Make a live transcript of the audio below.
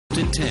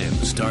at 10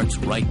 starts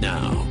right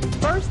now.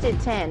 First at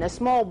 10, a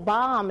small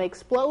bomb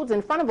explodes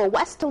in front of a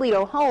West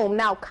Toledo home.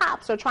 Now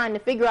cops are trying to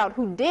figure out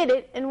who did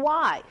it and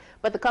why.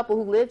 But the couple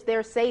who lives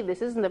there say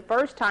this isn't the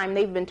first time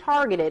they've been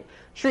targeted.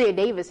 Tria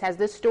Davis has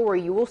this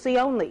story you will see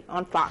only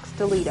on Fox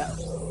Toledo.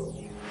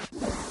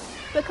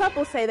 The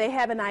couple say they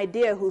have an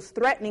idea who's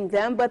threatening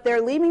them, but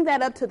they're leaving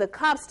that up to the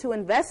cops to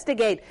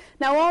investigate.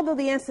 Now, although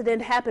the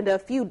incident happened a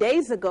few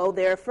days ago,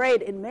 they're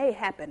afraid it may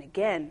happen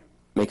again.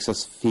 Makes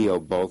us feel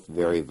both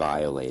very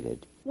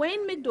violated.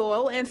 Wayne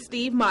McDowell and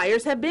Steve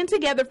Myers have been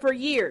together for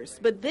years,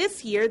 but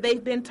this year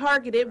they've been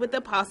targeted with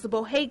a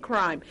possible hate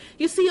crime.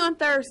 You see, on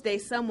Thursday,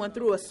 someone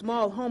threw a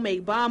small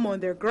homemade bomb on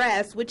their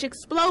grass, which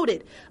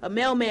exploded. A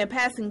mailman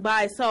passing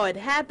by saw it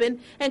happen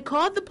and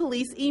called the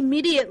police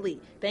immediately.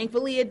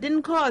 Thankfully, it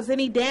didn't cause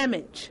any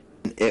damage.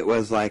 It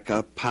was like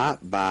a pop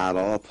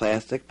bottle, a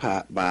plastic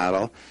pop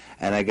bottle,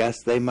 and I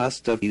guess they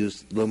must have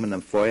used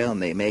aluminum foil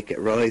and they make it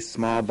really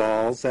small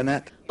balls in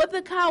it. But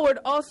the coward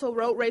also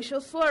wrote racial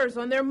slurs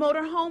on their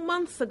motorhome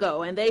months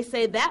ago, and they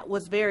say that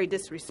was very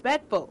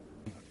disrespectful.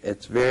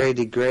 It's very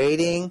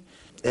degrading.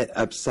 It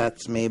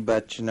upsets me,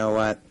 but you know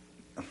what?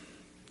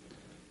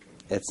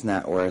 It's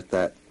not worth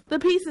it. The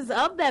pieces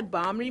of that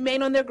bomb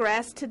remain on their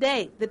grass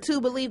today. The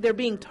two believe they're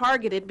being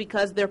targeted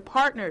because they're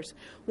partners.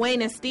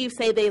 Wayne and Steve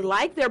say they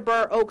like their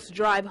Burr Oaks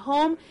drive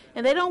home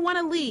and they don't want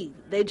to leave.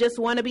 They just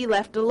want to be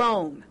left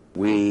alone.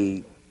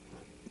 We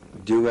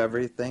do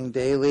everything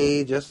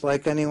daily just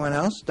like anyone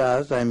else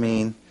does. I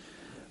mean,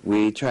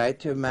 we try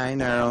to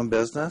mind our own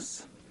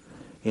business.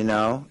 You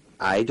know,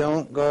 I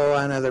don't go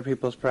on other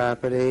people's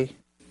property.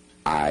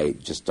 I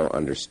just don't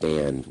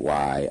understand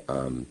why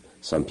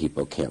some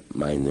people can't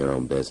mind their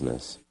own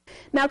business.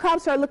 Now,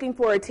 cops are looking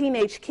for a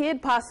teenage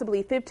kid,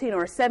 possibly 15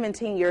 or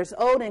 17 years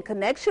old, in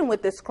connection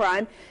with this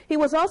crime. He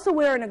was also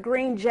wearing a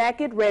green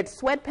jacket, red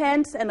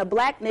sweatpants, and a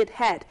black knit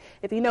hat.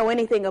 If you know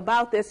anything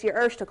about this, you're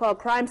urged to call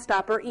Crime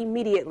Stopper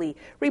immediately.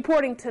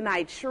 Reporting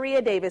tonight,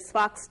 Tria Davis,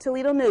 Fox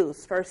Toledo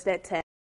News, first at 10.